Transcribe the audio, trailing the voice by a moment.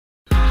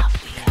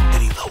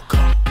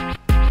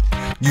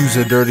Use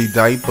a dirty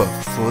diaper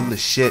full of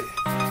shit.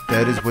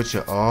 That is what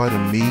you are to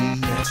me.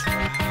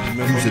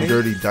 Use a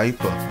dirty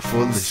diaper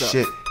full of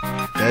shit.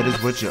 That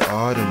is what you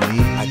are to me.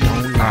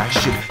 I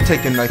should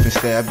take a knife and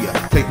stab ya.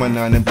 Take my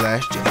 9 and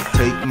blast ya.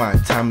 Take my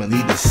time and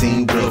leave the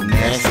scene real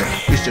nasty.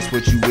 It's just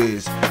what you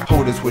is.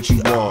 Hold is what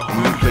you are.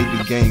 And you played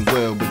the game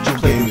well, but your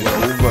game is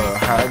over.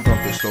 High drunk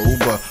and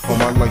sober. All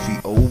my life be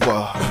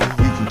over.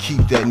 You can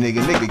keep that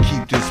nigga. Nigga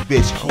keep this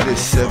bitch.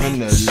 This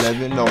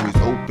 7-Eleven always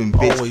open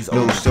bitch.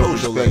 No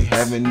self-respect,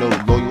 having no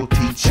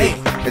loyalty chick.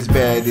 As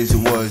bad as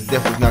it was,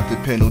 death was not the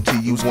penalty.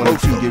 You wanted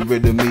to get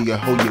rid of me, I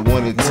hope you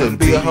wanted to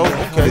be a hoe.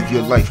 Live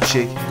your life,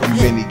 chick. You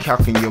many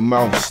cock in your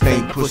mouth,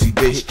 stank pussy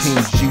bitch.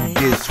 Teams you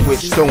did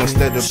switch. So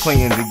instead of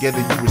playing together,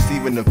 you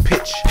receiving a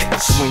pitch.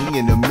 Swing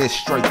in the miss,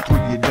 strike 3,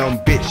 you dumb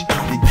bitch.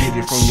 You get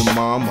it from your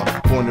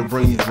mama, born to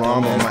bring you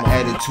drama. My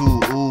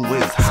attitude, ooh,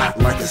 it's hot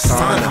like a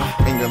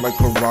sauna. Anger like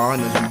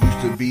piranhas, we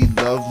used to be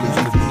lovely.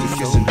 You used to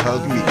kiss and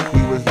hug me,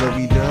 we was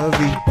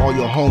lovey-dovey. All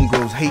your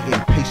homegirls hating,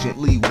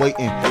 patiently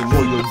waiting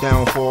for your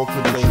downfall.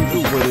 For the truth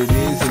is what it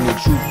is, and the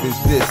truth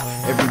is this: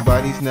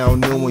 everybody's now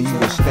knowing you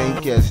a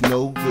stank ass,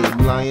 no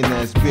good, lying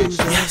ass bitch.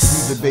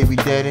 You the baby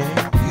daddy,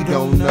 you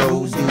don't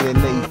know.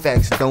 DNA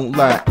facts don't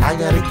lie. I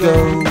gotta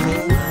go.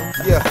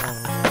 Yeah.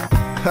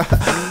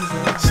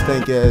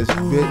 Stank ass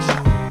bitch.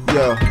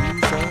 Yeah.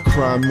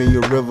 Cry me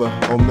a river,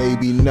 or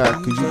maybe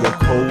not, cause you a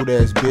cold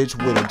ass bitch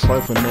with a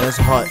trifling ass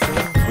heart.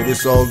 But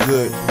it's all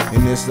good,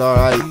 and it's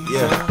alright,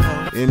 yeah.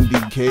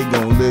 MDK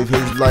gon' live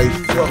his life,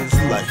 yo,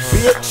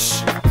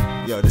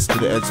 bitch. Yo, this to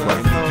the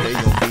ex-wife, MDK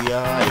gon' be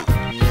alright.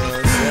 You know what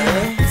I'm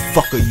saying?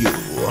 Fucker you,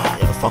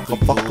 yeah,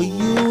 fucker you,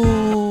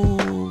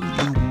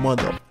 you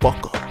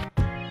motherfucker.